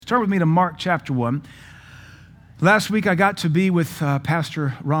Start with me to Mark chapter 1. Last week I got to be with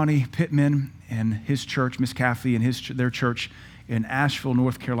Pastor Ronnie Pittman and his church, Miss Kathy and their church in Asheville,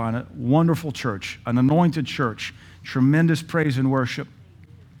 North Carolina. Wonderful church, an anointed church, tremendous praise and worship.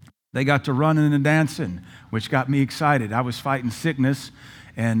 They got to running and dancing, which got me excited. I was fighting sickness,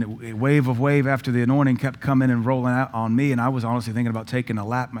 and wave after the anointing kept coming and rolling out on me, and I was honestly thinking about taking a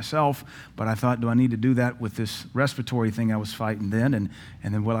lap myself, but I thought, do I need to do that with this respiratory thing I was fighting then, and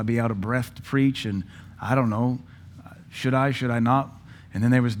then will I be out of breath to preach, and I don't know, should I not? And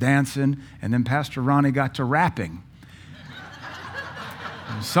then there was dancing, and then Pastor Ronnie got to rapping.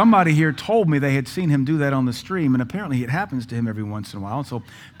 Somebody here told me they had seen him do that on the stream, and apparently it happens to him every once in a while. So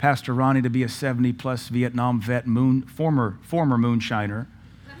Pastor Ronnie, to be a 70-plus Vietnam vet, former moonshiner,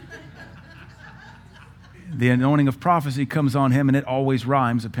 the anointing of prophecy comes on him, and it always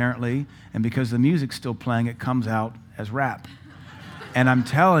rhymes, apparently. And because the music's still playing, it comes out as rap. And I'm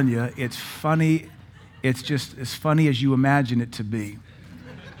telling you, it's funny. It's just as funny as you imagine it to be.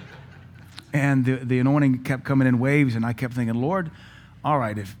 And the anointing kept coming in waves, and I kept thinking, Lord, all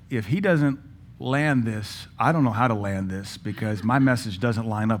right, if he doesn't land this, I don't know how to land this because my message doesn't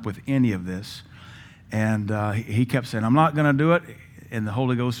line up with any of this. And he kept saying, I'm not going to do it. And the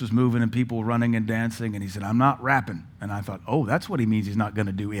Holy Ghost was moving and people running and dancing. And he said, I'm not rapping. And I thought, oh, that's what he means he's not going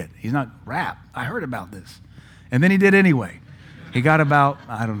to do it. He's not rap. I heard about this. And then he did anyway. He got about,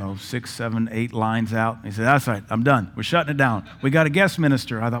 6, 7, 8 lines out. He said, that's right, I'm done. We're shutting it down. We got a guest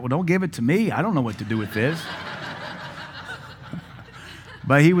minister. I thought, well, don't give it to me. I don't know what to do with this.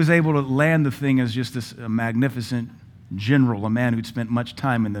 But he was able to land the thing as just this magnificent general, a man who'd spent much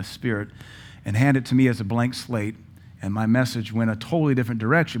time in the Spirit, and hand it to me as a blank slate. And my message went a totally different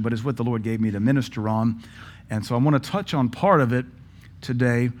direction, but it's what the Lord gave me to minister on. And so I want to touch on part of it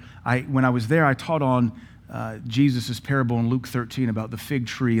today. When I was there, I taught on Jesus' parable in Luke 13 about the fig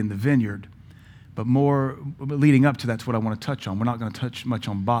tree and the vineyard. But more leading up to that's what I want to touch on. We're not going to touch much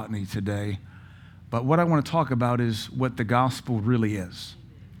on botany today. But what I want to talk about is what the gospel really is.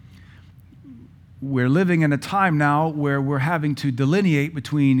 We're living in a time now where we're having to delineate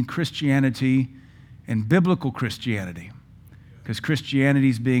between Christianity and biblical Christianity because Christianity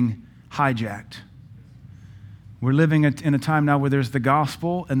is being hijacked. We're living in a time now where there's the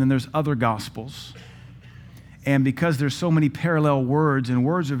gospel and then there's other gospels. And because there's so many parallel words, and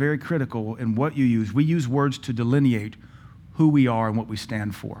words are very critical in what you use, we use words to delineate who we are and what we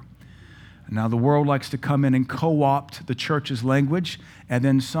stand for. Now, the world likes to come in and co-opt the church's language, and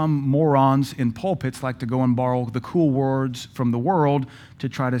then some morons in pulpits like to go and borrow the cool words from the world to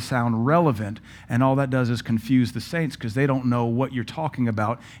try to sound relevant. And all that does is confuse the saints because they don't know what you're talking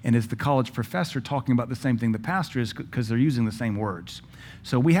about. And is the college professor talking about the same thing the pastor is because they're using the same words.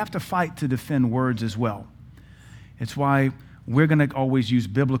 So we have to fight to defend words as well. It's why we're going to always use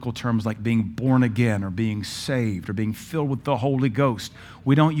biblical terms like being born again or being saved or being filled with the Holy Ghost.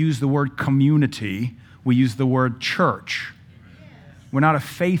 We don't use the word community. We use the word church. We're not a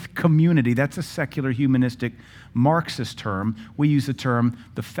faith community. That's a secular, humanistic, Marxist term. We use the term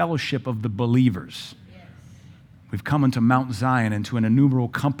the fellowship of the believers. We've come into Mount Zion, into an innumerable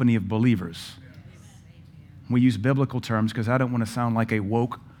company of believers. We use biblical terms because I don't want to sound like a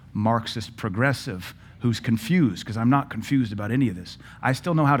woke Marxist progressive who's confused, because I'm not confused about any of this. I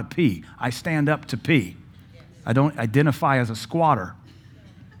still know how to pee. I stand up to pee. I don't identify as a squatter.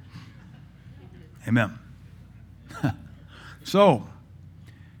 Amen. So,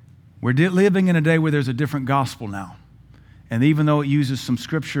 we're living in a day where there's a different gospel now. And even though it uses some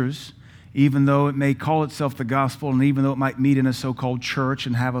scriptures, even though it may call itself the gospel, and even though it might meet in a so-called church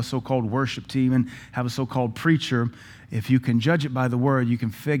and have a so-called worship team and have a so-called preacher, if you can judge it by the word, you can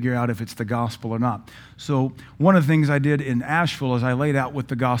figure out if it's the gospel or not. So one of the things I did in Asheville is I laid out what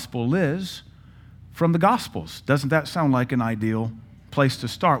the gospel is from the Gospels. Doesn't that sound like an ideal place to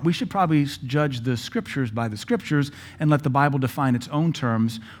start? We should probably judge the scriptures by the scriptures and let the Bible define its own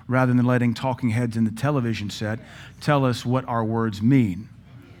terms rather than letting talking heads in the television set tell us what our words mean.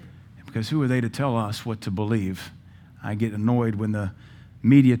 Because who are they to tell us what to believe? I get annoyed when the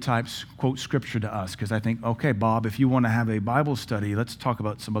media types quote scripture to us because I think, okay, Bob, if you want to have a Bible study, let's talk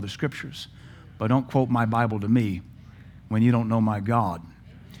about some other scriptures. But don't quote my Bible to me when you don't know my God.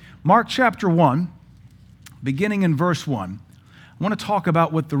 Mark chapter 1, beginning in verse 1. I want to talk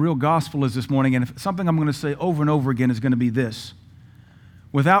about what the real gospel is this morning, and something I'm going to say over and over again is going to be this.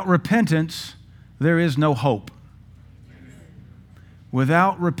 Without repentance, there is no hope.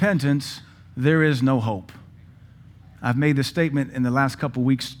 Without repentance, there is no hope. I've made the statement in the last couple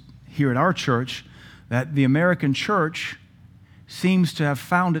weeks here at our church that the American church seems to have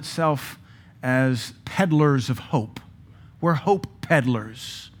found itself as peddlers of hope. We're hope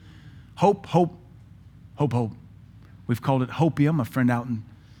peddlers. Hope, hope, hope, hope. We've called it hopium. A friend out in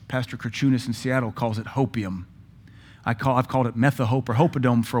Pastor Kirchunis in Seattle calls it hopium. I've called it methahope or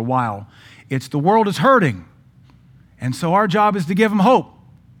hopadome for a while. It's the world is hurting. And so our job is to give them hope.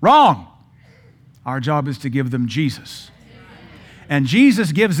 Wrong. Our job is to give them Jesus. And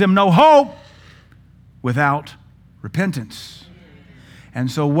Jesus gives them no hope without repentance.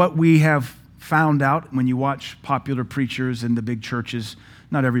 And so what we have found out when you watch popular preachers in the big churches,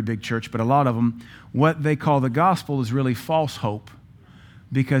 not every big church, but a lot of them, what they call the gospel is really false hope,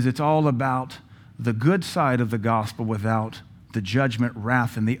 because it's all about the good side of the gospel without the judgment,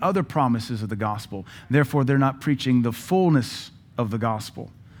 wrath, and the other promises of the gospel. Therefore, they're not preaching the fullness of the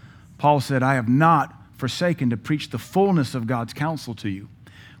gospel. Paul said, I have not forsaken to preach the fullness of God's counsel to you.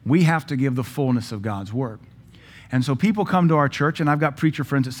 We have to give the fullness of God's word. And so people come to our church, and I've got preacher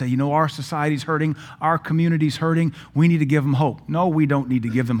friends that say, you know, our society's hurting, our community's hurting, we need to give them hope. No, we don't need to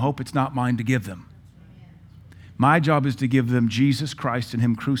give them hope. It's not mine to give them. My job is to give them Jesus Christ and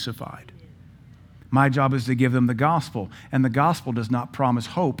Him crucified. My job is to give them the gospel, and the gospel does not promise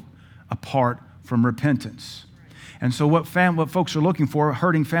hope apart from repentance. And so what folks are looking for,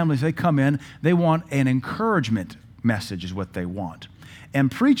 hurting families, they come in, they want an encouragement message is what they want.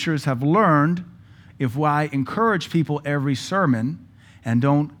 And preachers have learned, if I encourage people every sermon and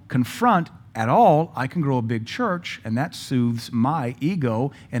don't confront at all, I can grow a big church, and that soothes my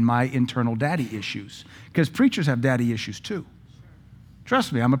ego and my internal daddy issues. Because preachers have daddy issues too.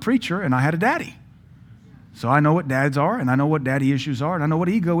 Trust me, I'm a preacher, and I had a daddy. So I know what dads are, and I know what daddy issues are, and I know what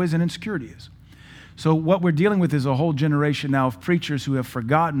ego is and insecurity is. So what we're dealing with is a whole generation now of preachers who have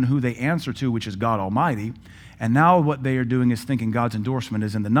forgotten who they answer to, which is God Almighty. And now what they are doing is thinking God's endorsement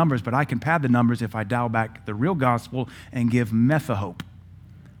is in the numbers, but I can pad the numbers if I dial back the real gospel and give methahope,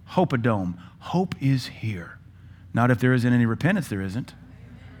 hopadome. Hope is here. Not if there isn't any repentance, there isn't.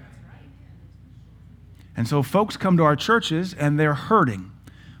 And so folks come to our churches and they're hurting.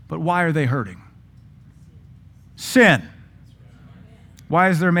 But why are they hurting? Sin. Why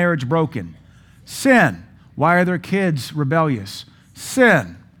is their marriage broken? Sin. Why are their kids rebellious?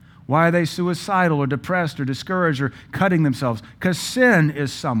 Sin. Why are they suicidal or depressed or discouraged or cutting themselves? Because sin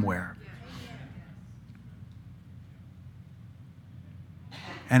is somewhere.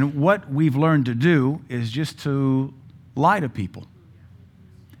 And what we've learned to do is just to lie to people.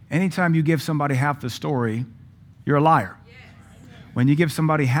 Anytime you give somebody half the story, you're a liar. When you give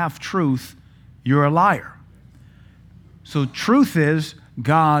somebody half truth, you're a liar. So truth is,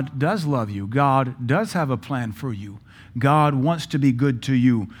 God does love you. God does have a plan for you. God wants to be good to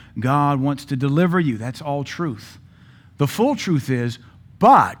you. God wants to deliver you. That's all truth. The full truth is,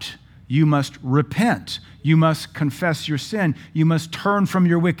 but you must repent. You must confess your sin. You must turn from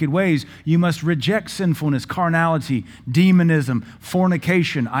your wicked ways. You must reject sinfulness, carnality, demonism,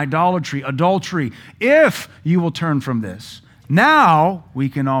 fornication, idolatry, adultery. If you will turn from this, now we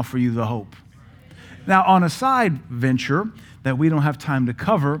can offer you the hope. Now, on a side venture that we don't have time to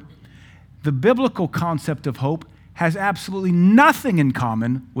cover, the biblical concept of hope has absolutely nothing in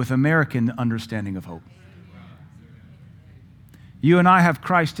common with American understanding of hope. You and I have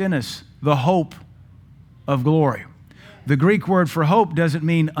Christ in us, the hope of glory. The Greek word for hope doesn't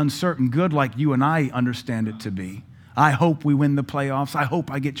mean uncertain good like you and I understand it to be. I hope we win the playoffs. I hope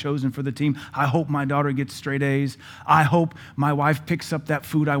I get chosen for the team. I hope my daughter gets straight A's. I hope my wife picks up that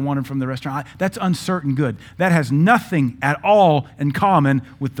food I wanted from the restaurant. That's uncertain good. That has nothing at all in common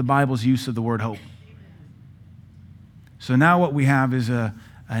with the Bible's use of the word hope. So now what we have is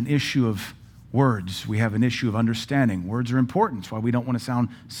an issue of words. We have an issue of understanding. Words are important. That's why we don't want to sound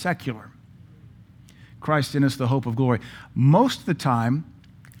secular. Christ in us, the hope of glory. Most of the time,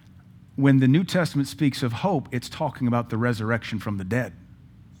 when the New Testament speaks of hope, it's talking about the resurrection from the dead.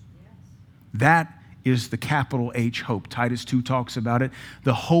 That is the capital H hope. Titus 2 talks about it.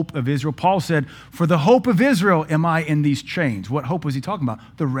 The hope of Israel. Paul said, for the hope of Israel am I in these chains. What hope was he talking about?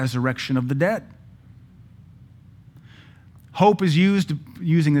 The resurrection of the dead. Hope is used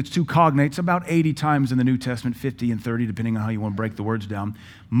using its two cognates about 80 times in the New Testament, 50 and 30, depending on how you want to break the words down.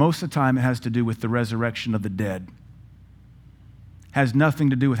 Most of the time, it has to do with the resurrection of the dead. Has nothing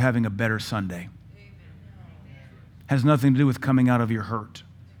to do with having a better Sunday. Has nothing to do with coming out of your hurt.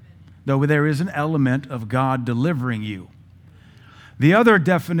 Though there is an element of God delivering you. The other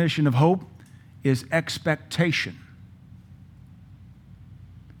definition of hope is expectation.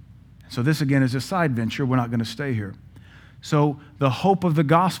 So this again is a side venture. We're not going to stay here. So the hope of the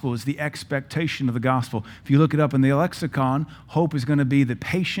gospel is the expectation of the gospel. If you look it up in the lexicon, hope is going to be the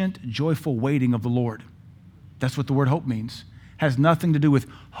patient, joyful waiting of the Lord. That's what the word hope means. Has nothing to do with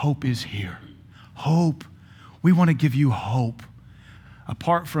hope is here. Hope. We want to give you hope.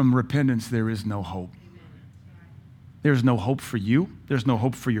 Apart from repentance, there is no hope. There's no hope for you. There's no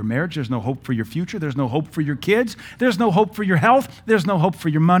hope for your marriage. There's no hope for your future. There's no hope for your kids. There's no hope for your health. There's no hope for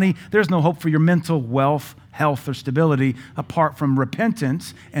your money. There's no hope for your mental wealth, health, or stability apart from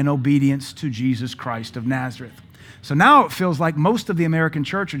repentance and obedience to Jesus Christ of Nazareth. So now it feels like most of the American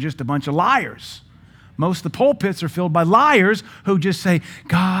church are just a bunch of liars. Most of the pulpits are filled by liars who just say,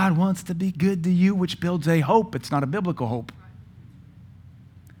 God wants to be good to you, which builds a hope. It's not a biblical hope.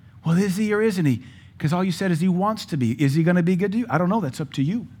 Well, is he or isn't he? Because all you said is he wants to be. Is he going to be good to you? I don't know. That's up to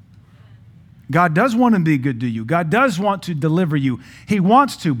you. God does want to be good to you. God does want to deliver you. He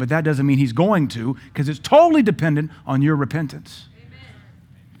wants to, but that doesn't mean he's going to, because it's totally dependent on your repentance.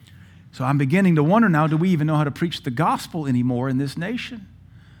 Amen. So I'm beginning to wonder now, do we even know how to preach the gospel anymore in this nation?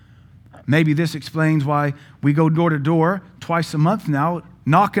 Maybe this explains why we go door to door twice a month now,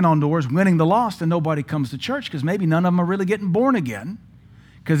 knocking on doors, winning the lost, and nobody comes to church, because maybe none of them are really getting born again.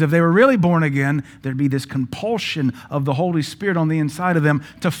 Because if they were really born again, there'd be this compulsion of the Holy Spirit on the inside of them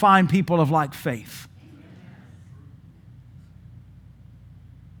to find people of like faith.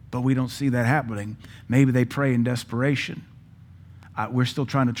 But we don't see that happening. Maybe they pray in desperation. We're still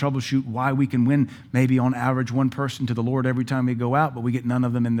trying to troubleshoot why we can win maybe on average one person to the Lord every time we go out, but we get none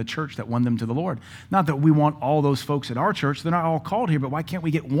of them in the church that won them to the Lord. Not that we want all those folks at our church. They're not all called here, but why can't we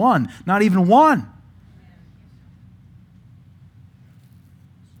get one? Not even one.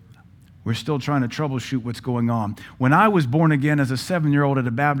 We're still trying to troubleshoot what's going on. When I was born again as a 7-year-old at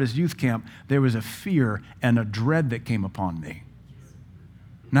a Baptist youth camp, there was a fear and a dread that came upon me.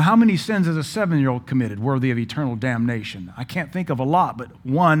 Now, how many sins as a 7-year-old committed worthy of eternal damnation? I can't think of a lot, but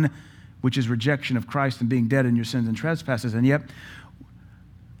one, which is rejection of Christ and being dead in your sins and trespasses. And yet,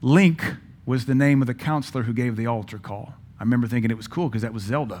 Link was the name of the counselor who gave the altar call. I remember thinking it was cool because that was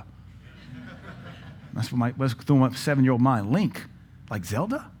Zelda. That's what was through my 7-year-old mind. Link, like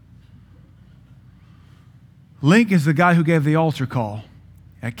Zelda? Link is the guy who gave the altar call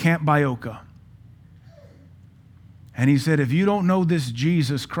at Camp Bioka. And he said, if you don't know this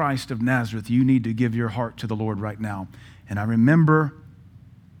Jesus Christ of Nazareth, you need to give your heart to the Lord right now. And I remember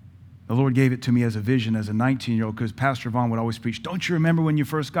the Lord gave it to me as a vision as a 19-year-old, because Pastor Vaughn would always preach, don't you remember when you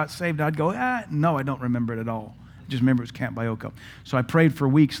first got saved? I'd go, no, I don't remember it at all. I just remember it was Camp Bioka. So I prayed for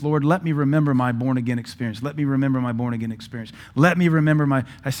weeks, Lord, let me remember my born-again experience. Let me remember my born-again experience. Let me remember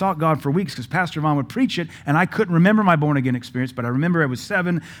I sought God for weeks because Pastor Vaughn would preach it, and I couldn't remember my born-again experience, but I remember I was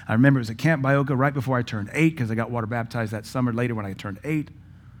 7. I remember it was at Camp Bioka right before I turned 8, because I got water baptized that summer later when I turned 8.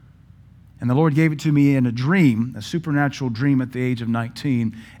 And the Lord gave it to me in a dream, a supernatural dream at the age of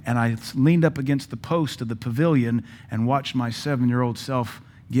 19, and I leaned up against the post of the pavilion and watched my 7-year-old self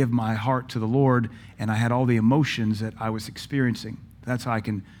give my heart to the Lord, and I had all the emotions that I was experiencing. That's how I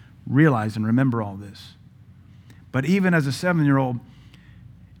can realize and remember all this. But even as a 7-year-old,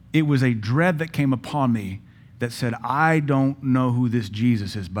 it was a dread that came upon me that said, I don't know who this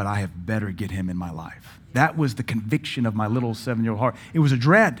Jesus is, but I have better get him in my life. That was the conviction of my little 7-year-old heart. It was a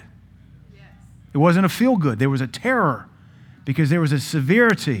dread. Yes. It wasn't a feel-good. There was a terror, because there was a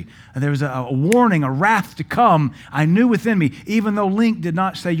severity, and there was a warning, a wrath to come. I knew within me, even though Link did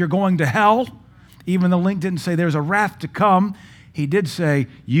not say you're going to hell, even though Link didn't say there's a wrath to come, he did say,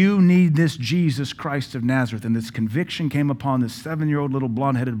 you need this Jesus Christ of Nazareth. And this conviction came upon this 7-year-old little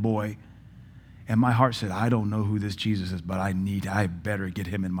blonde-headed boy, and my heart said, I don't know who this Jesus is, but I better get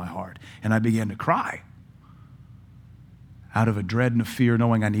him in my heart. And I began to cry out of a dread and a fear,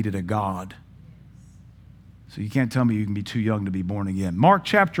 knowing I needed a God. So you can't tell me you can be too young to be born again. Mark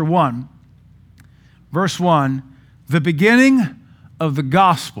chapter 1, verse 1, the beginning of the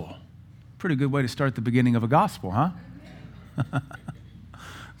gospel. Pretty good way to start the beginning of a gospel, huh?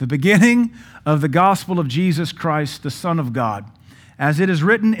 The beginning of the gospel of Jesus Christ, the Son of God. As it is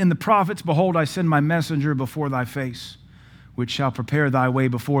written in the prophets, behold, I send my messenger before thy face, which shall prepare thy way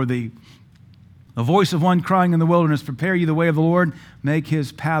before thee. A voice of one crying in the wilderness, prepare ye the way of the Lord, make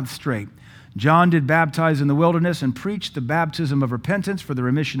his path straight. John did baptize in the wilderness and preached the baptism of repentance for the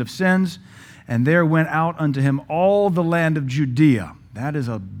remission of sins. And there went out unto him all the land of Judea. That is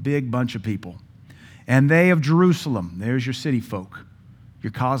a big bunch of people. And they of Jerusalem, there's your city folk,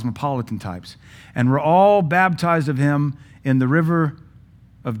 your cosmopolitan types, and were all baptized of him in the river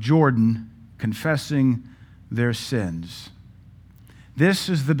of Jordan, confessing their sins. This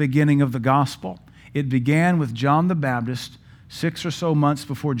is the beginning of the gospel. It began with John the Baptist 6 or so months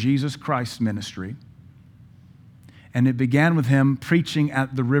before Jesus Christ's ministry. And it began with him preaching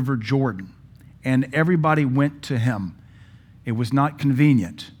at the river Jordan. And everybody went to him. It was not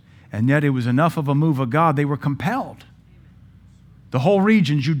convenient. And yet it was enough of a move of God. They were compelled. The whole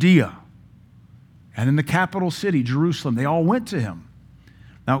region, Judea, and in the capital city, Jerusalem, they all went to him.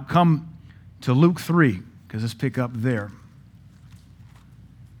 Now come to Luke 3, because let's pick up there.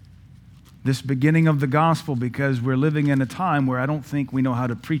 This beginning of the gospel, because we're living in a time where I don't think we know how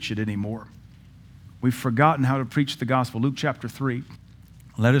to preach it anymore. We've forgotten how to preach the gospel. Luke chapter 3.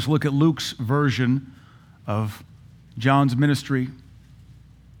 Let us look at Luke's version of John's ministry.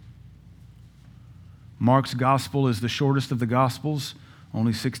 Mark's gospel is the shortest of the gospels,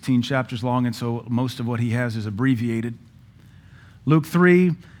 only 16 chapters long, and so most of what he has is abbreviated. Luke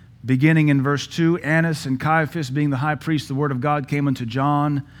 3, beginning in verse 2, Annas and Caiaphas, being the high priest, the word of God came unto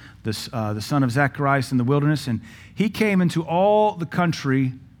John, the son of Zacharias, in the wilderness, and he came into all the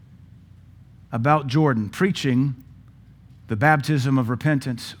country about Jordan, preaching the baptism of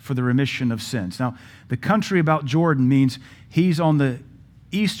repentance for the remission of sins. Now, the country about Jordan means he's on the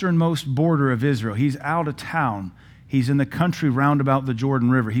easternmost border of Israel. He's out of town. He's in the country round about the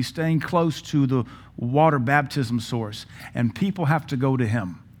Jordan River. He's staying close to the water baptism source, and people have to go to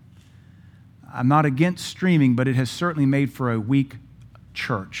him. I'm not against streaming, but it has certainly made for a weak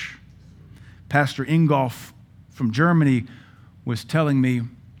church. Pastor Ingolf from Germany was telling me,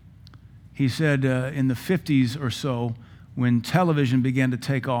 he said in the 50s or so, when television began to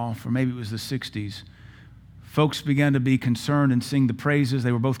take off, or maybe it was the 60s, folks began to be concerned and sing the praises.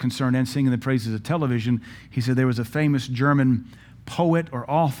 They were both concerned and singing the praises of television. He said there was a famous German poet or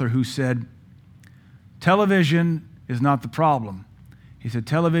author who said, television is not the problem. He said,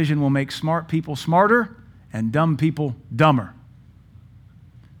 television will make smart people smarter and dumb people dumber.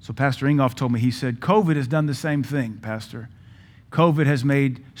 So Pastor Ingolf told me, he said, COVID has done the same thing, Pastor. COVID has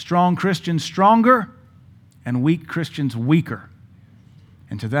made strong Christians stronger and weak Christians weaker.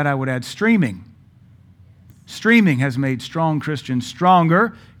 And to that I would add streaming. Streaming has made strong Christians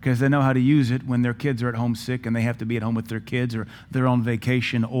stronger because they know how to use it when their kids are at home sick and they have to be at home with their kids, or they're on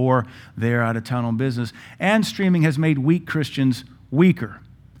vacation, or they're out of town on business. And streaming has made weak Christians weaker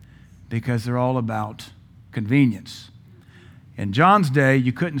because they're all about convenience. In John's day,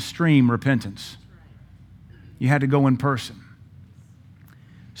 you couldn't stream repentance. You had to go in person.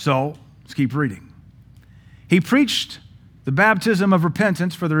 So, let's keep reading. He preached the baptism of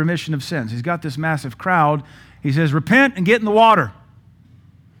repentance for the remission of sins. He's got this massive crowd. He says, repent and get in the water.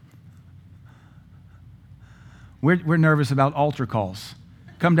 We're nervous about altar calls.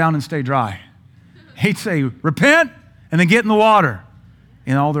 Come down and stay dry. He'd say, repent and then get in the water.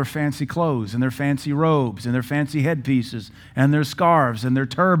 In all their fancy clothes and their fancy robes and their fancy headpieces and their scarves and their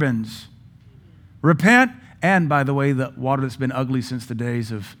turbans. Repent, and by the way, the water that's been ugly since the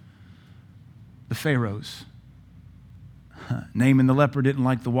days of the Pharaohs. Naaman the leper didn't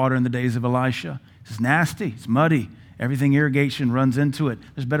like the water in the days of Elisha. It's nasty, it's muddy. Everything irrigation runs into it.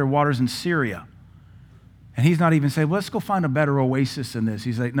 There's better waters in Syria. And he's not even saying, well, let's go find a better oasis than this.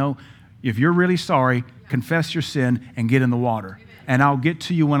 He's like, no, if you're really sorry, confess your sin and get in the water. And I'll get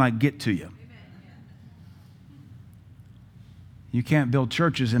to you when I get to you. You can't build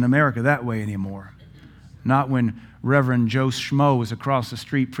churches in America that way anymore. Not when Reverend Joe Schmo is across the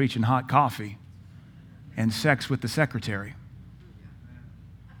street preaching hot coffee and sex with the secretary.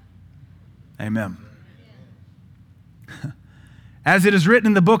 Amen. As it is written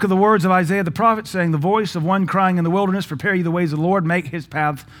in the book of the words of Isaiah the prophet, saying, the voice of one crying in the wilderness, prepare ye the ways of the Lord, make his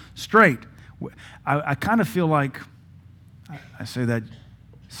path straight. I kind of feel like, I say that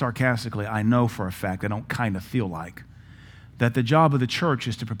sarcastically, I know for a fact, I don't kind of feel like, that the job of the church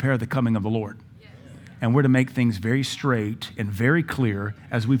is to prepare the coming of the Lord. And we're to make things very straight and very clear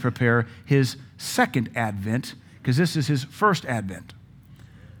as we prepare his second advent, because this is his first advent.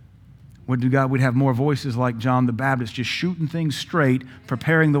 Would to God we'd have more voices like John the Baptist, just shooting things straight,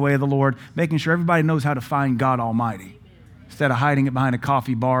 preparing the way of the Lord, making sure everybody knows how to find God Almighty, instead of hiding it behind a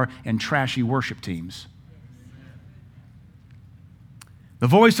coffee bar and trashy worship teams. The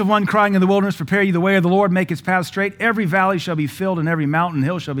voice of one crying in the wilderness, prepare ye the way of the Lord, make his path straight. Every valley shall be filled, and every mountain and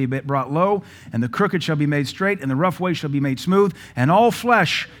hill shall be brought low, and the crooked shall be made straight, and the rough way shall be made smooth, and all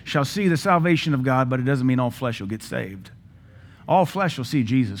flesh shall see the salvation of God, but it doesn't mean all flesh will get saved. All flesh will see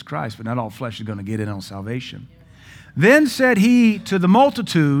Jesus Christ, but not all flesh is going to get in on salvation. Then said he to the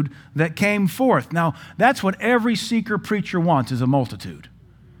multitude that came forth. Now, that's what every seeker preacher wants, is a multitude.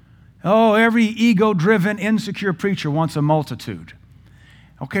 Oh, every ego-driven, insecure preacher wants a multitude.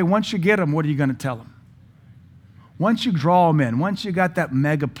 Okay, once you get them, what are you going to tell them? Once you draw them in, once you got that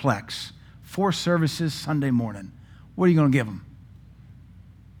megaplex, 4 services Sunday morning, what are you going to give them?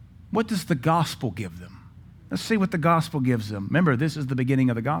 What does the gospel give them? Let's see what the gospel gives them. Remember, this is the beginning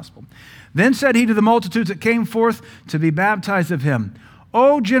of the gospel. Then said he to the multitudes that came forth to be baptized of him,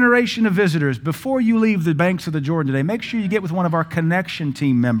 Oh, generation of visitors, before you leave the banks of the Jordan today, make sure you get with one of our connection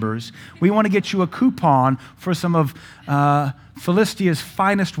team members. We want to get you a coupon for some of Philistia's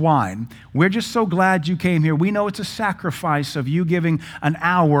finest wine. We're just so glad you came here. We know it's a sacrifice of you giving an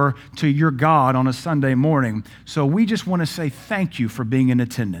hour to your God on a Sunday morning. So we just want to say thank you for being in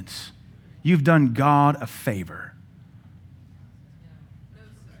attendance. You've done God a favor.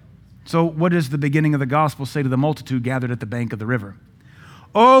 So what does the beginning of the gospel say to the multitude gathered at the bank of the river?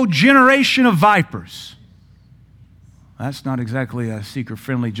 Oh, generation of vipers. That's not exactly a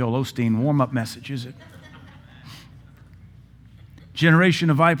seeker-friendly Joel Osteen warm-up message, is it? Generation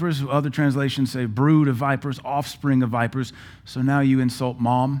of vipers, other translations say brood of vipers, offspring of vipers. So now you insult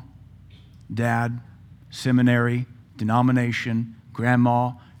mom, dad, seminary, denomination,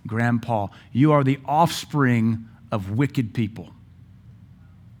 grandma, grandpa. You are the offspring of wicked people.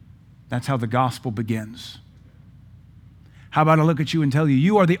 That's how the gospel begins. How about I look at you and tell you,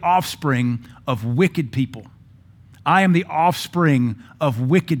 you are the offspring of wicked people. I am the offspring of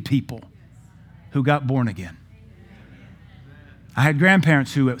wicked people who got born again. I had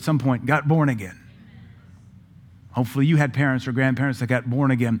grandparents who at some point got born again. Hopefully you had parents or grandparents that got born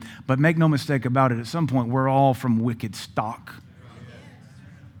again, but make no mistake about it, at some point we're all from wicked stock.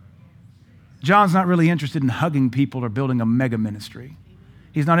 John's not really interested in hugging people or building a mega ministry.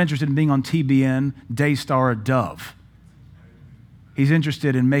 He's not interested in being on TBN, Daystar, or Dove. He's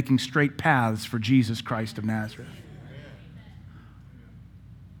interested in making straight paths for Jesus Christ of Nazareth.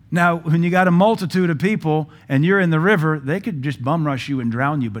 Now, when you got a multitude of people and you're in the river, they could just bum rush you and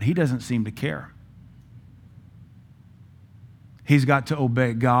drown you, but he doesn't seem to care. He's got to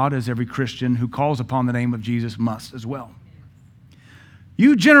obey God, as every Christian who calls upon the name of Jesus must as well.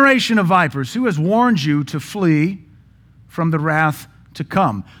 You generation of vipers, who has warned you to flee from the wrath to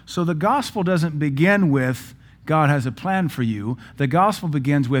come? So the gospel doesn't begin with God has a plan for you. The gospel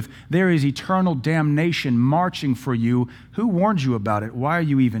begins with there is eternal damnation marching for you. Who warned you about it? Why are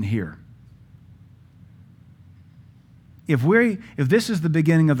you even here? If this is the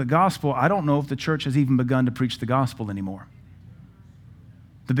beginning of the gospel, I don't know if the church has even begun to preach the gospel anymore.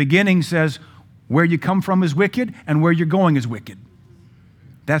 The beginning says where you come from is wicked and where you're going is wicked.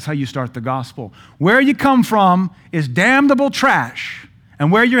 That's how you start the gospel. Where you come from is damnable trash,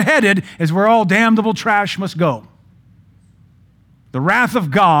 and where you're headed is where all damnable trash must go. The wrath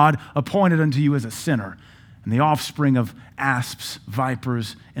of God appointed unto you as a sinner, and the offspring of asps,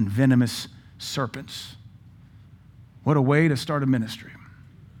 vipers, and venomous serpents. What a way to start a ministry.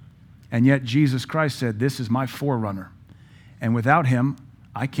 And yet Jesus Christ said, this is my forerunner, and without him,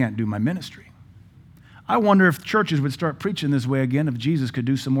 I can't do my ministry. I wonder if churches would start preaching this way again if Jesus could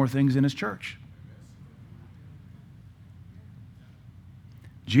do some more things in his church.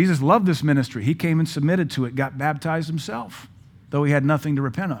 Jesus loved this ministry. He came and submitted to it, got baptized himself, though he had nothing to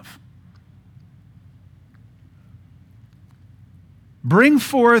repent of. Bring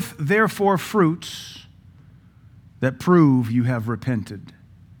forth, therefore, fruits that prove you have repented.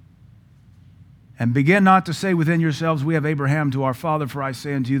 And begin not to say within yourselves, we have Abraham to our father, for I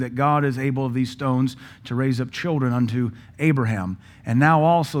say unto you that God is able of these stones to raise up children unto Abraham. And now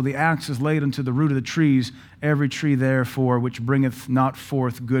also the axe is laid unto the root of the trees. Every tree therefore which bringeth not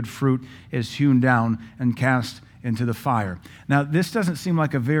forth good fruit is hewn down and cast into the fire. Now this doesn't seem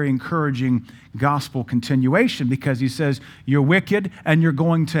like a very encouraging gospel continuation, because he says you're wicked and you're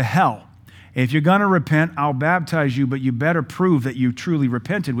going to hell. If you're going to repent, I'll baptize you, but you better prove that you truly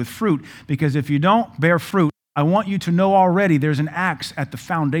repented with fruit, because if you don't bear fruit, I want you to know already there's an axe at the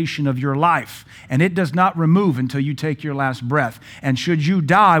foundation of your life, and it does not remove until you take your last breath. And should you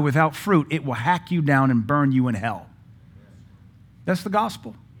die without fruit, it will hack you down and burn you in hell. That's the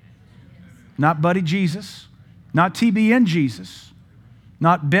gospel. Not Buddy Jesus, not TBN Jesus,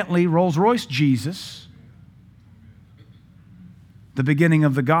 not Bentley Rolls-Royce Jesus. The beginning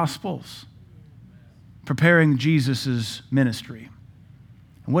of the Gospels. Preparing Jesus' ministry.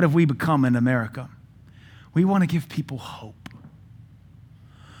 And what have we become in America? We want to give people hope.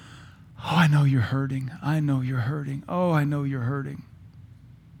 Oh, I know you're hurting. I know you're hurting. Oh, I know you're hurting.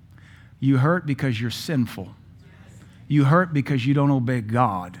 You hurt because you're sinful. You hurt because you don't obey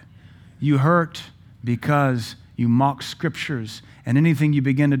God. You hurt because you mock scriptures, and anything you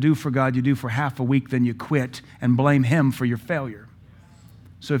begin to do for God, you do for half a week, then you quit and blame him for your failure.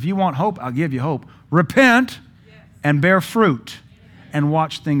 So if you want hope, I'll give you hope. Repent and bear fruit and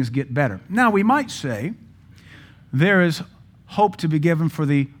watch things get better. Now, we might say there is hope to be given for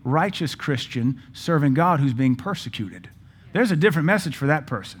the righteous Christian serving God who's being persecuted. There's a different message for that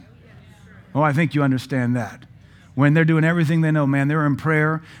person. Oh, I think you understand that. When they're doing everything they know, man, they're in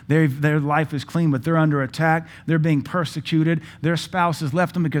prayer, their life is clean, but they're under attack, they're being persecuted, their spouse has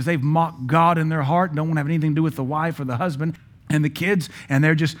left them because they've mocked God in their heart, don't want to have anything to do with the wife or the husband and the kids, and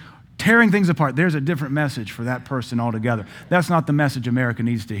they're just tearing things apart. There's a different message for that person altogether. That's not the message America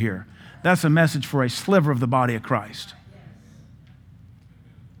needs to hear. That's a message for a sliver of the body of Christ.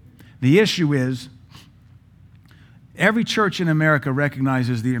 The issue is, every church in America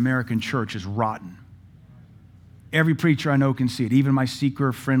recognizes the American church is rotten. Every preacher I know can see it. Even my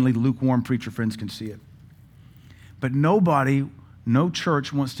seeker-friendly, lukewarm preacher friends can see it. But nobody, no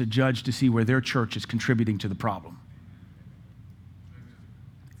church wants to judge to see where their church is contributing to the problem.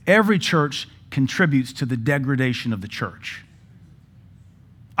 Every church contributes to the degradation of the church.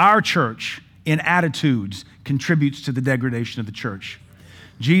 Our church, in attitudes, contributes to the degradation of the church.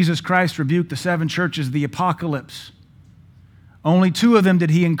 Jesus Christ rebuked the 7 churches of the apocalypse. Only 2 of them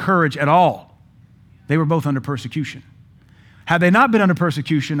did he encourage at all. They were both under persecution. Had they not been under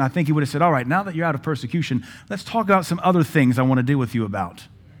persecution, I think he would have said, all right, now that you're out of persecution, let's talk about some other things I want to deal with you about.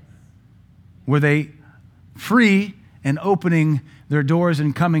 Were they free and opening their doors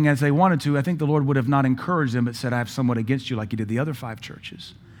and coming as they wanted to? I think the Lord would have not encouraged them, but said, I have somewhat against you, like he did the other 5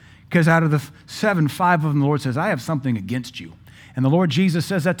 churches. Because out of the 7, 5 of them, the Lord says, I have something against you. And the Lord Jesus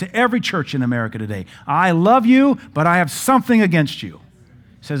says that to every church in America today. I love you, but I have something against you.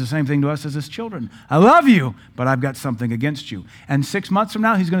 He says the same thing to us as his children. I love you, but I've got something against you. And 6 months from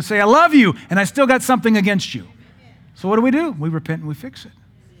now, he's going to say, I love you, and I still got something against you. So what do? We repent and we fix it.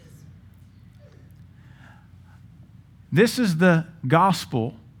 This is the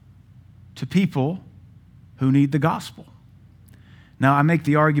gospel to people who need the gospel. Now, I make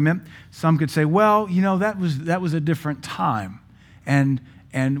the argument, some could say, well, you know, that was a different time.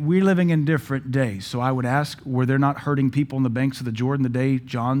 And we're living in different days. So I would ask, were there not hurting people on the banks of the Jordan the day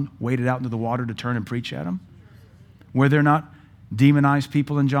John waded out into the water to turn and preach at them? Were there not demonized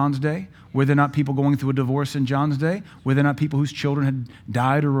people in John's day? Were there not people going through a divorce in John's day? Were there not people whose children had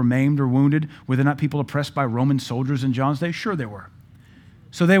died or were maimed or wounded? Were there not people oppressed by Roman soldiers in John's day? Sure there were.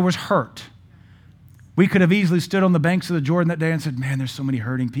 So there was hurt. We could have easily stood on the banks of the Jordan that day and said, man, there's so many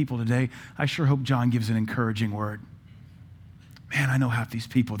hurting people today. I sure hope John gives an encouraging word. Man, I know half these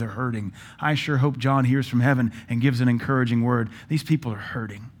people, they're hurting. I sure hope John hears from heaven and gives an encouraging word. These people are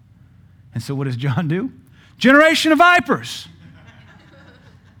hurting. And so what does John do? Generation of vipers.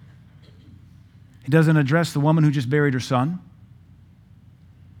 He doesn't address the woman who just buried her son.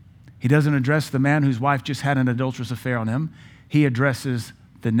 He doesn't address the man whose wife just had an adulterous affair on him. He addresses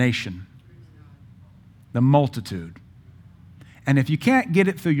the nation, the multitude. And if you can't get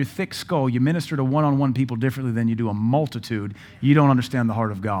it through your thick skull, you minister to one-on-one people differently than you do a multitude, you don't understand the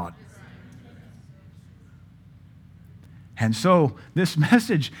heart of God. And so this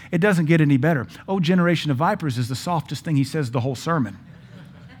message, it doesn't get any better. Oh, generation of vipers is the softest thing he says the whole sermon.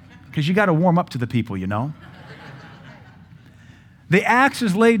 Because you got to warm up to the people, you know. The axe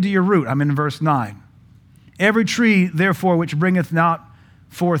is laid to your root. I'm in verse 9. Every tree, therefore, which bringeth not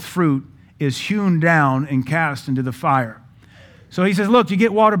forth fruit is hewn down and cast into the fire. So he says, look, you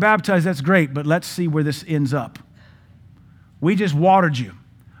get water baptized, that's great, but let's see where this ends up. We just watered you.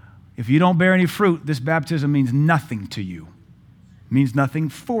 If you don't bear any fruit, this baptism means nothing to you. It means nothing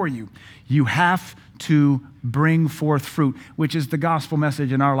for you. You have to bring forth fruit, which is the gospel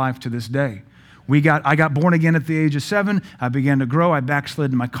message in our life to this day. I got born again at the age of 7. I began to grow. I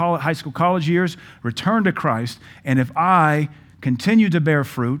backslid in my high school, college years, returned to Christ, and if I continue to bear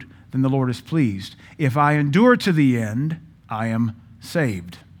fruit, then the Lord is pleased. If I endure to the end, I am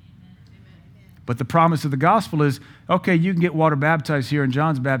saved. But the promise of the gospel is, okay, you can get water baptized here in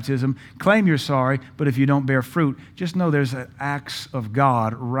John's baptism, claim you're sorry, but if you don't bear fruit, just know there's an axe of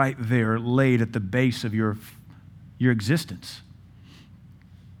God right there laid at the base of your existence.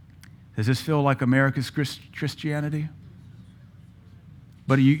 Does this feel like America's Christianity?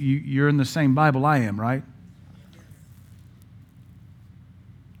 But you're in the same Bible I am, right?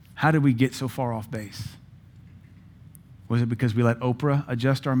 How did we get so far off base? Was it because we let Oprah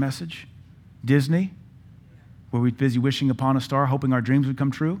adjust our message? Disney? Were we busy wishing upon a star, hoping our dreams would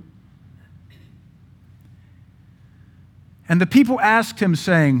come true? And the people asked him,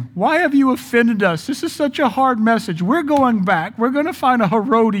 saying, why have you offended us? This is such a hard message. We're going back. We're going to find a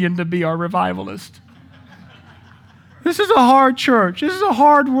Herodian to be our revivalist. This is a hard church. This is a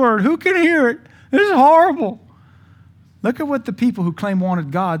hard word. Who can hear it? This is horrible. Look at what the people who claim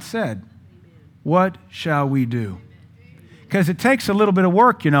wanted God said. What shall we do? Because it takes a little bit of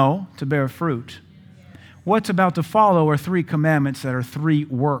work, you know, to bear fruit. What's about to follow are 3 commandments that are 3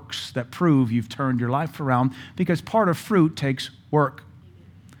 works that prove you've turned your life around, because part of fruit takes work.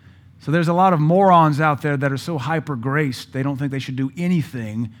 So there's a lot of morons out there that are so hyper-graced, they don't think they should do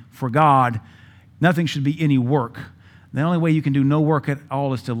anything for God. Nothing should be any work. The only way you can do no work at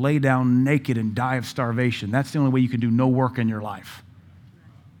all is to lay down naked and die of starvation. That's the only way you can do no work in your life.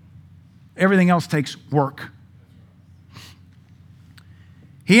 Everything else takes work.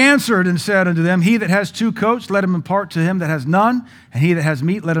 He answered and said unto them, he that has 2 coats, let him impart to him that has none, and he that has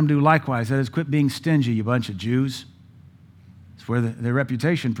meat, let him do likewise. That is, quit being stingy, you bunch of Jews. It's where their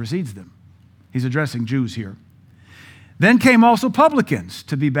reputation precedes them. He's addressing Jews here. Then came also publicans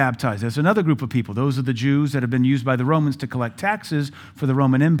to be baptized. That's another group of people. Those are the Jews that have been used by the Romans to collect taxes for the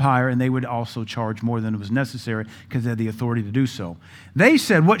Roman Empire, and they would also charge more than was necessary because they had the authority to do so. They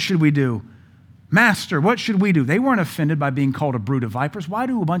said, what should we do? Master, what should we do? They weren't offended by being called a brood of vipers. Why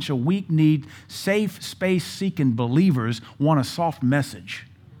do a bunch of weak-kneed, safe space-seeking believers want a soft message?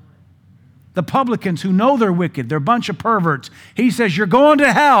 The publicans who know they're wicked, they're a bunch of perverts. He says, you're going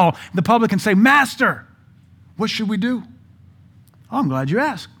to hell. The publicans say, Master, what should we do? Oh, I'm glad you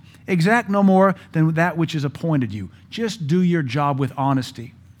asked. Exact no more than that which is appointed you. Just do your job with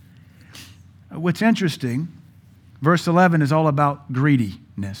honesty. What's interesting, verse 11 is all about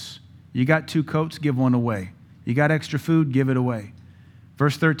greediness. You got 2 coats, give one away. You got extra food, give it away.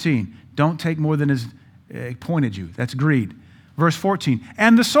 Verse 13, don't take more than is appointed you. That's greed. Verse 14,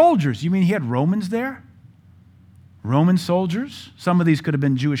 and the soldiers. You mean he had Romans there? Roman soldiers? Some of these could have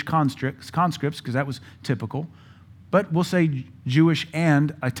been Jewish conscripts, because that was typical. But we'll say Jewish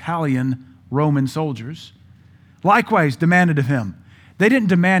and Italian Roman soldiers. Likewise demanded of him. They didn't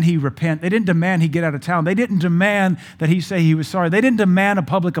demand he repent. They didn't demand he get out of town. They didn't demand that he say he was sorry. They didn't demand a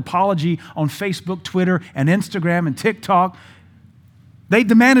public apology on Facebook, Twitter, and Instagram, and TikTok. They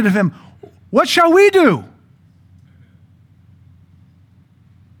demanded of him, what shall we do?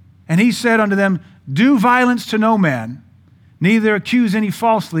 And he said unto them, do violence to no man, neither accuse any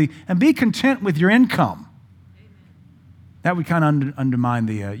falsely, and be content with your income. That would kind of undermine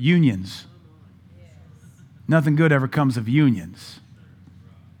the unions. Nothing good ever comes of unions.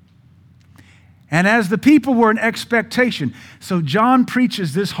 And as the people were in expectation, so John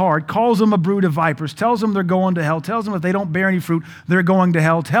preaches this hard, calls them a brood of vipers, tells them they're going to hell, tells them if they don't bear any fruit, they're going to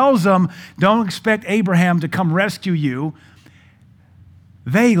hell, tells them don't expect Abraham to come rescue you.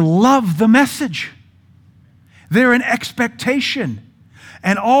 They love the message. They're in expectation.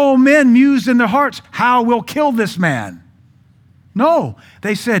 And all men mused in their hearts, how we'll kill this man. No,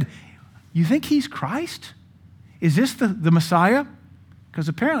 they said, you think he's Christ? Is this the Messiah? Because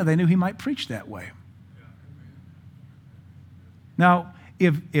apparently they knew he might preach that way. Now,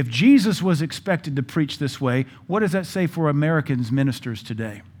 if Jesus was expected to preach this way, what does that say for Americans ministers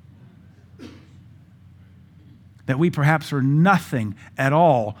today? That we perhaps are nothing at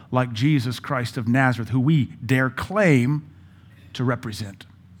all like Jesus Christ of Nazareth, who we dare claim to represent.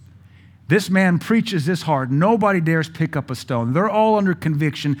 This man preaches this hard. Nobody dares pick up a stone. They're all under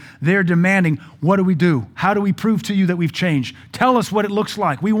conviction. They're demanding, what do we do? How do we prove to you that we've changed? Tell us what it looks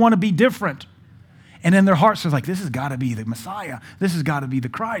like. We want to be different. And in their hearts, they're like, this has got to be the Messiah. This has got to be the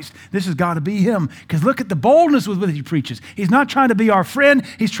Christ. This has got to be him. Because look at the boldness with which he preaches. He's not trying to be our friend.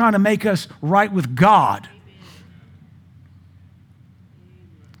 He's trying to make us right with God.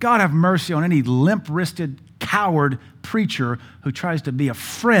 God have mercy on any limp-wristed, coward preacher who tries to be a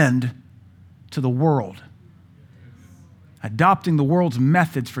friend to the world, adopting the world's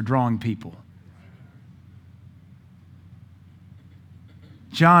methods for drawing people.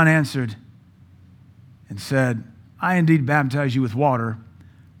 John answered and said, I indeed baptize you with water,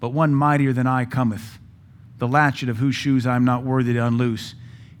 but one mightier than I cometh, the latchet of whose shoes I am not worthy to unloose.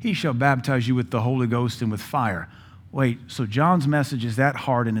 He shall baptize you with the Holy Ghost and with fire. Wait, so John's message is that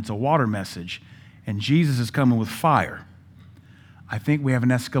hard and it's a water message, and Jesus is coming with fire. I think we have an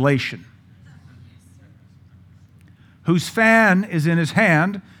escalation. Whose fan is in his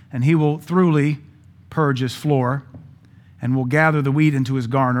hand, and he will thoroughly purge his floor, and will gather the wheat into his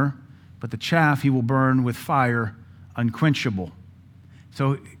garner, but the chaff he will burn with fire unquenchable.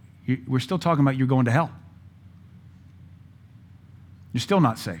 So we're still talking about you're going to hell. You're still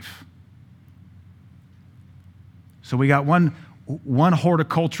not safe. So we got one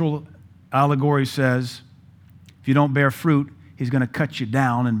horticultural allegory says, if you don't bear fruit, he's going to cut you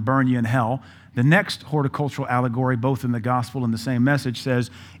down and burn you in hell. The next horticultural allegory, both in the gospel and the same message,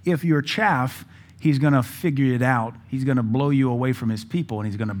 says, if you're chaff, he's going to figure it out. He's going to blow you away from his people, and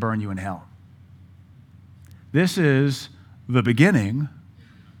he's going to burn you in hell. This is the beginning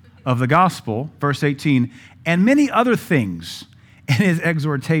of the gospel, verse 18, and many other things in his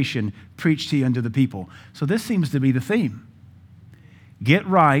exhortation preached he unto the people. So this seems to be the theme. Get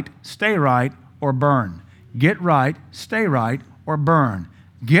right, stay right, or burn. Get right, stay right, or burn.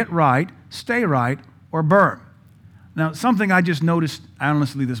 get right, stay right, or burn. Now, something I just noticed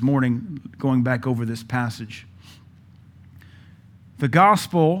honestly this morning, going back over this passage. The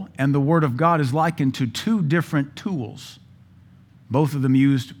gospel and the word of God is likened to two different tools, both of them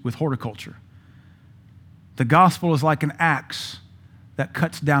used with horticulture. The gospel is like an axe that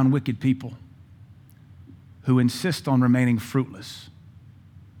cuts down wicked people who insist on remaining fruitless.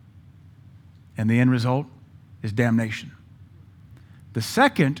 And the end result is damnation. The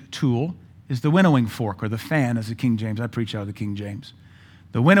second tool is the winnowing fork, or the fan, as the King James. I preach out of the King James.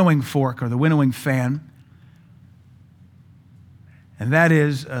 The winnowing fork, or the winnowing fan, and that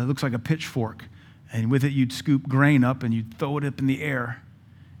is, looks like a pitchfork. And with it, you'd scoop grain up and you'd throw it up in the air,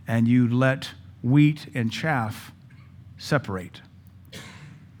 and you'd let wheat and chaff separate.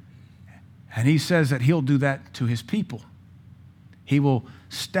 And he says that he'll do that to his people. He will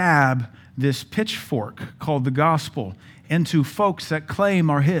stab this pitchfork called the gospel into folks that claim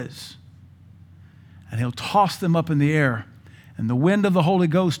are his. And he'll toss them up in the air, and the wind of the Holy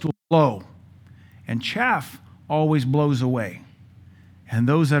Ghost will blow, and chaff always blows away. And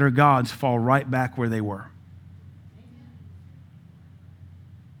those that are God's fall right back where they were.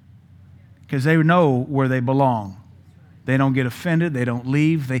 Because they know where they belong. They don't get offended. They don't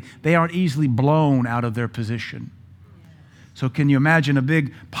leave. They aren't easily blown out of their position. So can you imagine a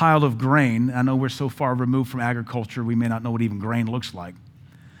big pile of grain? I know we're so far removed from agriculture, we may not know what even grain looks like.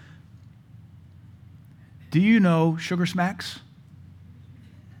 Do you know Sugar Smacks?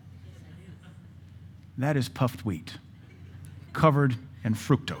 That is puffed wheat, covered in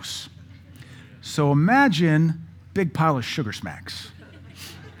fructose. So imagine big pile of Sugar Smacks.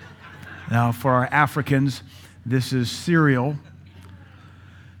 Now, for our Africans, this is cereal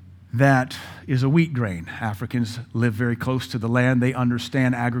that is a wheat grain. Africans live very close to the land. They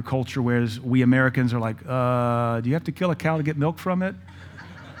understand agriculture, whereas we Americans are like, do you have to kill a cow to get milk from it?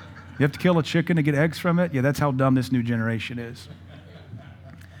 You have to kill a chicken to get eggs from it? Yeah, that's how dumb this new generation is.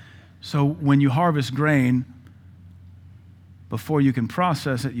 So when you harvest grain, before you can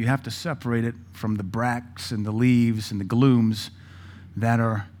process it, you have to separate it from the bracts and the leaves and the glooms that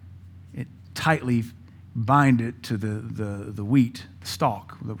are tightly bind it to the wheat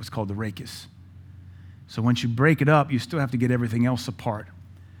stalk, that was called the rachis. So once you break it up, you still have to get everything else apart.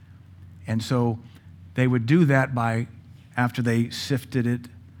 And so they would do that by, after they sifted it,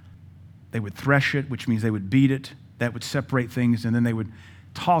 they would thresh it, which means they would beat it. That would separate things, and then they would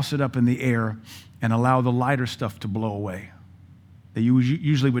toss it up in the air and allow the lighter stuff to blow away. They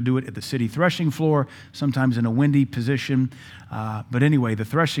usually would do it at the city threshing floor, sometimes in a windy position. But anyway, the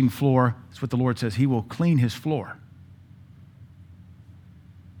threshing floor, that's what the Lord says, he will clean his floor.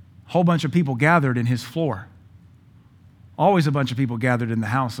 A whole bunch of people gathered in his floor. Always a bunch of people gathered in the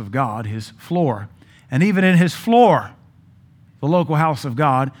house of God, his floor. And even in his floor, the local house of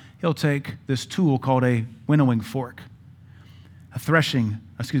God, he'll take this tool called a winnowing fork,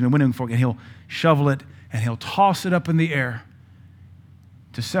 winnowing fork, and he'll shovel it and he'll toss it up in the air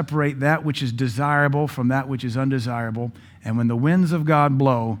to separate that which is desirable from that which is undesirable. And when the winds of God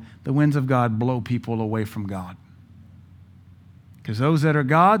blow, the winds of God blow people away from God. Because those that are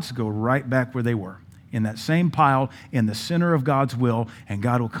God's go right back where they were, in that same pile, in the center of God's will, and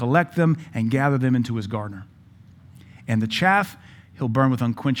God will collect them and gather them into his garner. And the chaff, he'll burn with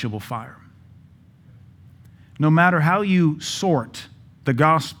unquenchable fire. No matter how you sort the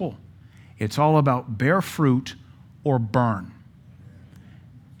gospel, it's all about bear fruit or burn.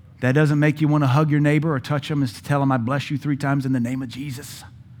 That doesn't make you want to hug your neighbor or touch him, is to tell him, I bless you 3 times in the name of Jesus.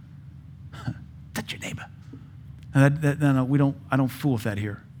 Touch your neighbor. No, I don't fool with that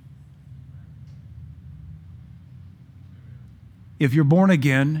here. If you're born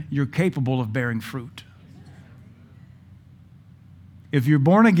again, you're capable of bearing fruit. If you're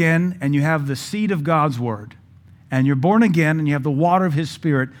born again and you have the seed of God's word, and you're born again and you have the water of his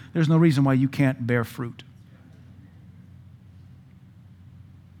Spirit, there's no reason why you can't bear fruit.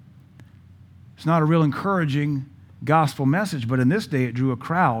 It's not a real encouraging gospel message, but in this day it drew a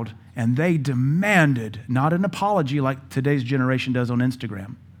crowd, and they demanded, not an apology like today's generation does on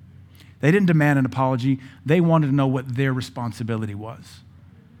Instagram. They didn't demand an apology. They wanted to know what their responsibility was.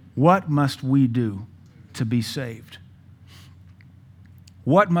 What must we do to be saved?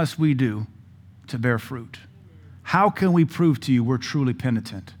 What must we do to bear fruit? How can we prove to you we're truly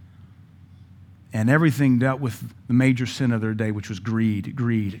penitent? And everything dealt with the major sin of their day, which was greed.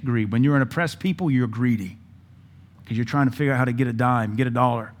 When you're an oppressed people, you're greedy because you're trying to figure out how to get a dime, get a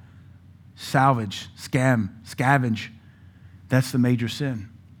dollar, salvage, scavenge. That's the major sin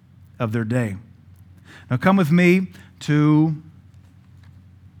of their day. Now come with me to,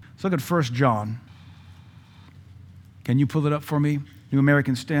 let's look at 1 John. Can you pull it up for me? New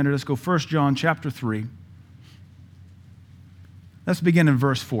American Standard. Let's go 1 John chapter 3. Let's begin in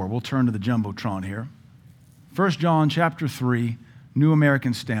verse 4. We'll turn to the Jumbotron here. 1 John chapter 3, New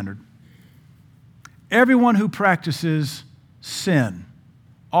American Standard. Everyone who practices sin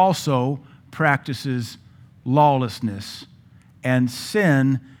also practices lawlessness, and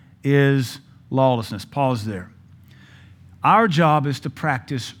sin is lawlessness. Pause there. Our job is to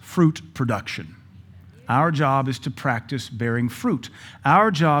practice fruit production. Our job is to practice bearing fruit.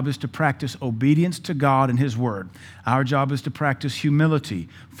 Our job is to practice obedience to God and His Word. Our job is to practice humility,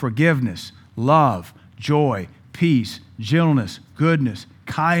 forgiveness, love, joy, peace, gentleness, goodness,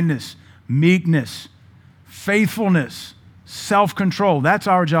 kindness, meekness, faithfulness, self-control. That's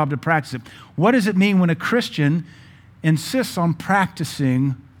our job to practice it. What does it mean when a Christian insists on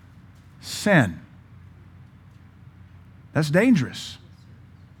practicing sin? That's dangerous.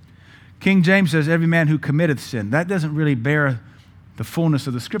 King James says, every man who committeth sin. That doesn't really bear the fullness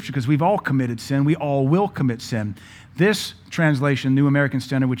of the Scripture because we've all committed sin. We all will commit sin. This translation, New American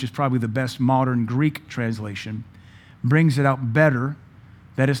Standard, which is probably the best modern Greek translation, brings it out better,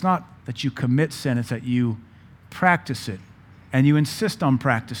 that it's not that you commit sin, it's that you practice it and you insist on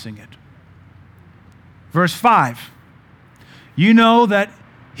practicing it. Verse 5, you know that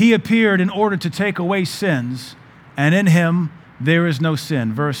He appeared in order to take away sins, and in Him there is no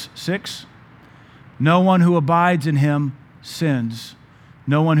sin. Verse 6, no one who abides in Him sins.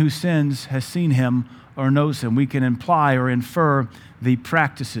 No one who sins has seen Him or knows Him. We can imply or infer the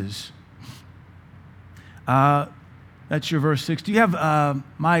practices. That's your verse 6. Do you have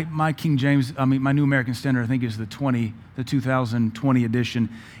my King James, my New American Standard, I think is the 2020 edition.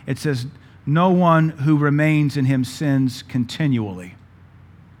 It says, no one who remains in Him sins continually.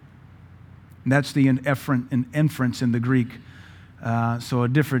 And that's the inference in the Greek. So a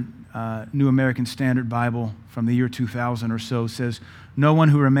different New American Standard Bible from the year 2000 or so says, no one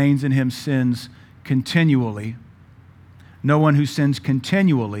who remains in Him sins continually. No one who sins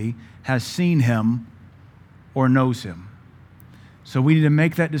continually has seen Him or knows Him. So we need to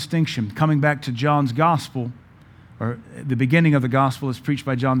make that distinction. Coming back to John's gospel, or the beginning of the gospel as preached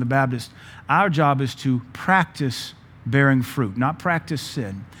by John the Baptist, our job is to practice bearing fruit, not practice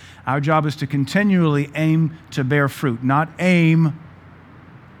sin. Our job is to continually aim to bear fruit, not aim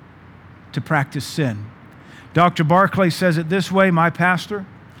to practice sin. Dr. Barclay says it this way, my pastor,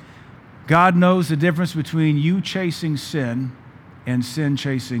 God knows the difference between you chasing sin and sin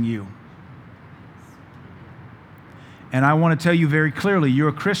chasing you. And I want to tell you very clearly, you're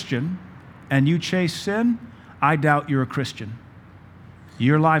a Christian and you chase sin, I doubt you're a Christian.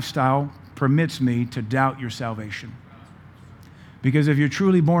 Your lifestyle permits me to doubt your salvation. Because if you're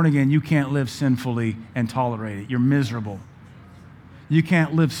truly born again, you can't live sinfully and tolerate it. You're miserable. You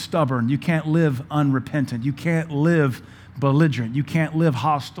can't live stubborn. You can't live unrepentant. You can't live belligerent. You can't live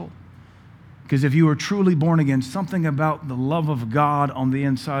hostile. Because if you are truly born again, something about the love of God on the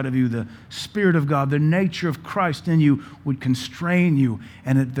inside of you, the Spirit of God, the nature of Christ in you would constrain you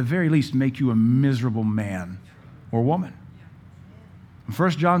and at the very least make you a miserable man or woman. 1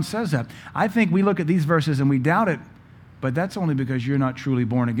 John says that. I think we look at these verses and we doubt it, but that's only because you're not truly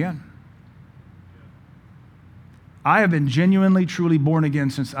born again. I have been genuinely, truly born again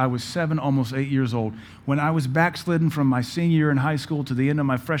since I was 7, almost 8 years old. When I was backslidden from my senior year in high school to the end of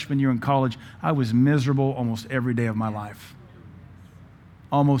my freshman year in college, I was miserable almost every day of my life.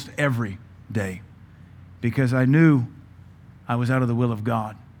 Almost every day. Because I knew I was out of the will of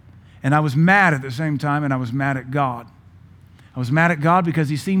God. And I was mad at the same time, and I was mad at God. I was mad at God because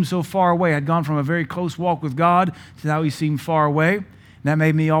He seemed so far away. I'd gone from a very close walk with God to now He seemed far away. And that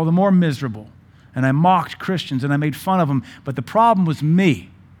made me all the more miserable. And I mocked Christians and I made fun of them. But the problem was me.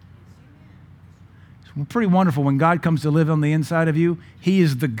 It's pretty wonderful when God comes to live on the inside of you. He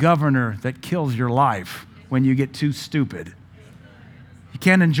is the governor that kills your life when you get too stupid. You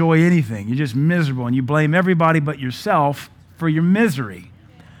can't enjoy anything. You're just miserable and you blame everybody but yourself for your misery.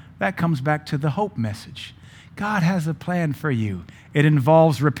 That comes back to the hope message. God has a plan for you. It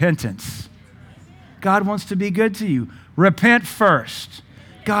involves repentance. God wants to be good to you. Repent first.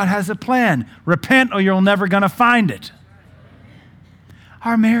 God has a plan. Repent or you're never going to find it.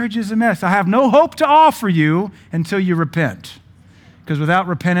 Our marriage is a mess. I have no hope to offer you until you repent. Because without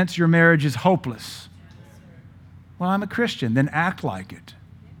repentance, your marriage is hopeless. Well, I'm a Christian. Then act like it.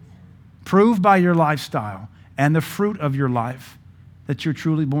 Prove by your lifestyle and the fruit of your life that you're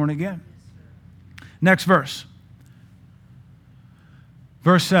truly born again. Next verse.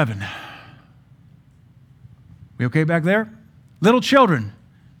 Verse 7. We okay back there? Little children,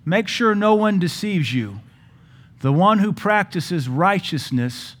 make sure no one deceives you. The one who practices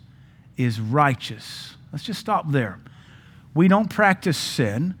righteousness is righteous. Let's just stop there. We don't practice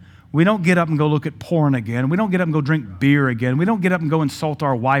sin. We don't get up and go look at porn again. We don't get up and go drink beer again. We don't get up and go insult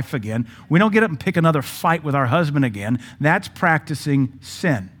our wife again. We don't get up and pick another fight with our husband again. That's practicing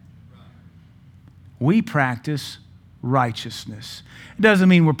sin. We practice righteousness. It doesn't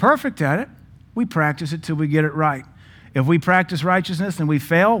mean we're perfect at it. We practice it till we get it right. If we practice righteousness and we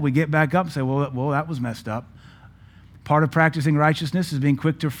fail, we get back up and say, well, that was messed up. Part of practicing righteousness is being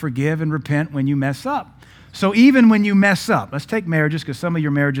quick to forgive and repent when you mess up. So even when you mess up, let's take marriages, because some of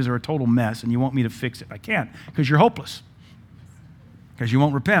your marriages are a total mess and you want me to fix it. I can't, because you're hopeless, because you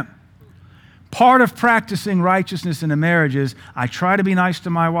won't repent. Part of practicing righteousness in a marriage is I try to be nice to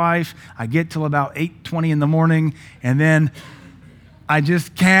my wife. I get till about 8:20 in the morning, and then I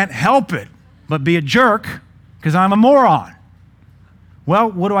just can't help it but be a jerk because I'm a moron. Well,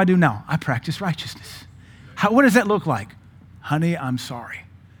 what do I do now? I practice righteousness. What does that look like? Honey, I'm sorry.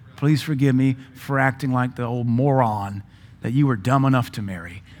 Please forgive me for acting like the old moron that you were dumb enough to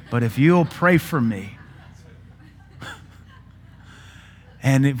marry. But if you'll pray for me,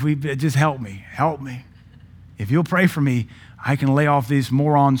 and if we just help me. If you'll pray for me, I can lay off these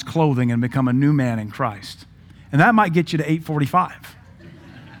morons' clothing and become a new man in Christ. And that might get you to 8:45.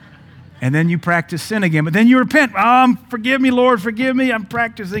 And then you practice sin again. But then you repent. Forgive me, Lord, forgive me. I'm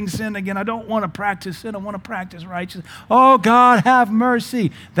practicing sin again. I don't want to practice sin. I want to practice righteousness. Oh, God, have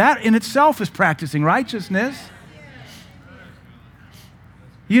mercy. That in itself is practicing righteousness.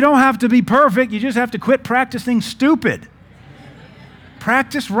 You don't have to be perfect. You just have to quit practicing stupid.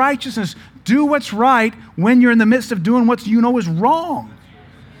 Practice righteousness. Do what's right when you're in the midst of doing what you know is wrong.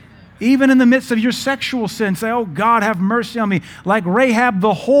 Even in the midst of your sexual sin, say, oh, God, have mercy on me. Like Rahab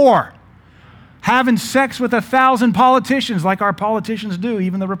the whore, having sex with 1,000 politicians like our politicians do,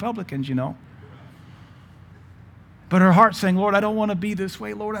 even the Republicans, you know. But her heart's saying, Lord, I don't want to be this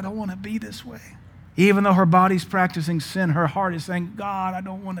way. Lord, I don't want to be this way. Even though her body's practicing sin, her heart is saying, God, I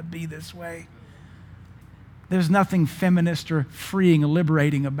don't want to be this way. There's nothing feminist or freeing or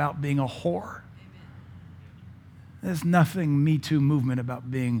liberating about being a whore. There's nothing Me Too movement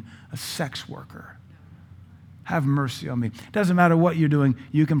about being a sex worker. Have mercy on me. It doesn't matter what you're doing.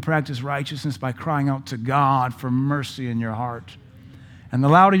 You can practice righteousness by crying out to God for mercy in your heart. And the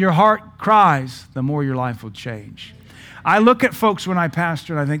louder your heart cries, the more your life will change. I look at folks when I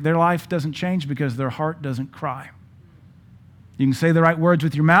pastor and I think their life doesn't change because their heart doesn't cry. You can say the right words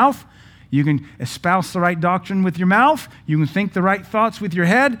with your mouth. You can espouse the right doctrine with your mouth. You can think the right thoughts with your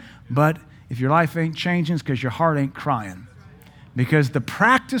head. But if your life ain't changing, it's because your heart ain't crying. Because the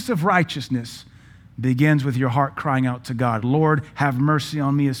practice of righteousness begins with your heart crying out to God. Lord, have mercy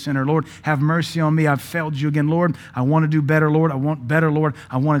on me, a sinner. Lord, have mercy on me. I've failed you again. Lord, I want to do better. Lord, I want better. Lord,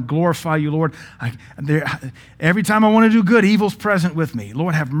 I want to glorify you. Lord, every time I want to do good, evil's present with me.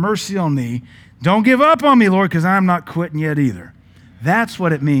 Lord, have mercy on me. Don't give up on me, Lord, because I'm not quitting yet either. That's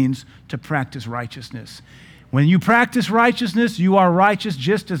what it means to practice righteousness. When you practice righteousness, you are righteous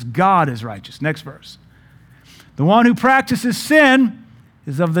just as God is righteous. Next verse. The one who practices sin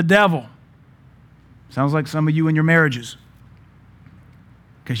is of the devil. Sounds like some of you in your marriages,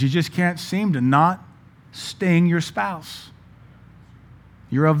 because you just can't seem to not sting your spouse.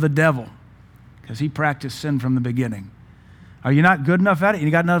 You're of the devil because he practiced sin from the beginning. Are you not good enough at it? You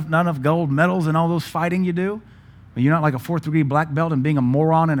got not enough gold medals and all those fighting you do? Are you not like a 4th degree black belt and being a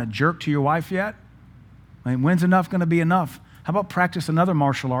moron and a jerk to your wife yet? I mean, when's enough going to be enough? How about practice another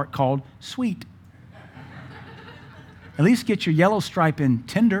martial art called sweet? At least get your yellow stripe in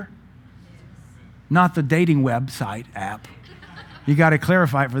Tinder. Not the dating website app. You got to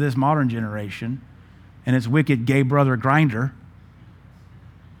clarify it for this modern generation and its wicked gay brother Grindr.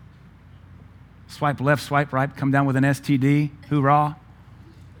 Swipe left, swipe right, come down with an STD. Hoorah.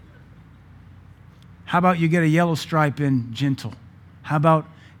 How about you get a yellow stripe in gentle? How about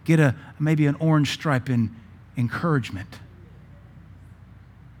get maybe an orange stripe in encouragement?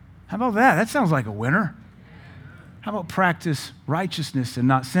 How about that? That sounds like a winner. How about practice righteousness and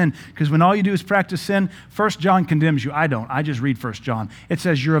not sin? Because when all you do is practice sin, 1 John condemns you. I don't. I just read 1 John. It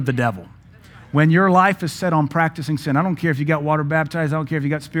says you're of the devil. When your life is set on practicing sin, I don't care if you got water baptized, I don't care if you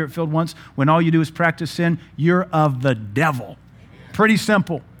got spirit-filled once, when all you do is practice sin, you're of the devil. Pretty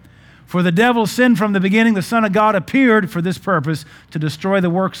simple. For the devil sinned from the beginning. The Son of God appeared for this purpose, to destroy the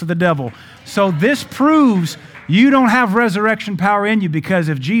works of the devil. So this proves you don't have resurrection power in you, because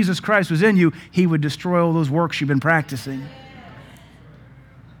if Jesus Christ was in you, he would destroy all those works you've been practicing.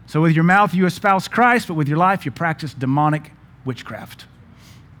 So with your mouth you espouse Christ, but with your life you practice demonic witchcraft.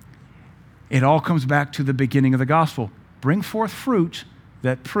 It all comes back to the beginning of the gospel. Bring forth fruit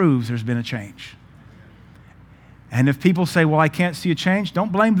that proves there's been a change. And if people say, well, I can't see a change,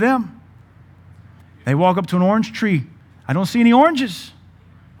 don't blame them. They walk up to an orange tree I don't see any oranges.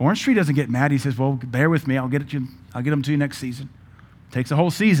 Orange Tree doesn't get mad. He says, well, bear with me. I'll get them to you next season. Takes a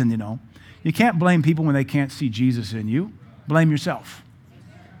whole season, you know. You can't blame people when they can't see Jesus in you. Blame yourself.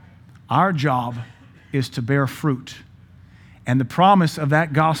 Our job is to bear fruit. And the promise of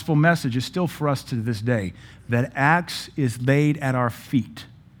that gospel message is still for us to this day, that axe is laid at our feet,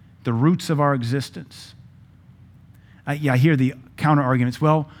 the roots of our existence. I hear the counter arguments.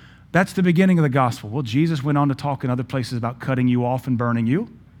 Well, that's the beginning of the gospel. Well, Jesus went on to talk in other places about cutting you off and burning you.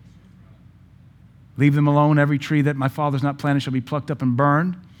 Leave them alone. Every tree that my Father's not planted shall be plucked up and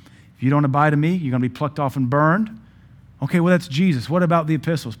burned. If you don't abide in me, you're going to be plucked off and burned. Okay, well, that's Jesus. What about the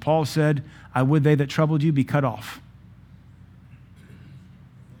epistles? Paul said, I would they that troubled you be cut off.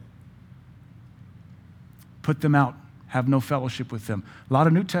 Put them out. Have no fellowship with them. A lot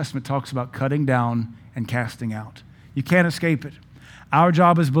of New Testament talks about cutting down and casting out. You can't escape it. Our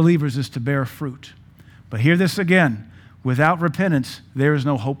job as believers is to bear fruit. But hear this again. Without repentance, there is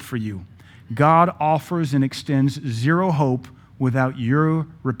no hope for you. God offers and extends zero hope without your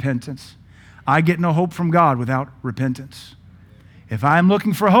repentance. I get no hope from God without repentance. If I'm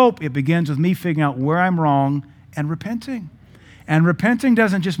looking for hope, it begins with me figuring out where I'm wrong and repenting. And repenting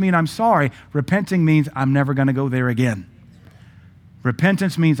doesn't just mean I'm sorry. Repenting means I'm never going to go there again.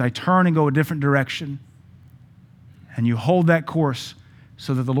 Repentance means I turn and go a different direction. And you hold that course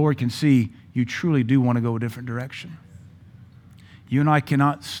so that the Lord can see you truly do want to go a different direction. You and I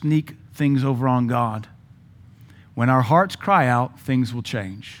cannot sneak things over on God. When our hearts cry out, things will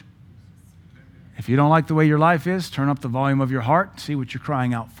change. If you don't like the way your life is, turn up the volume of your heart, see what you're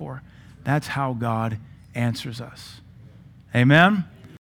crying out for. That's how God answers us. Amen?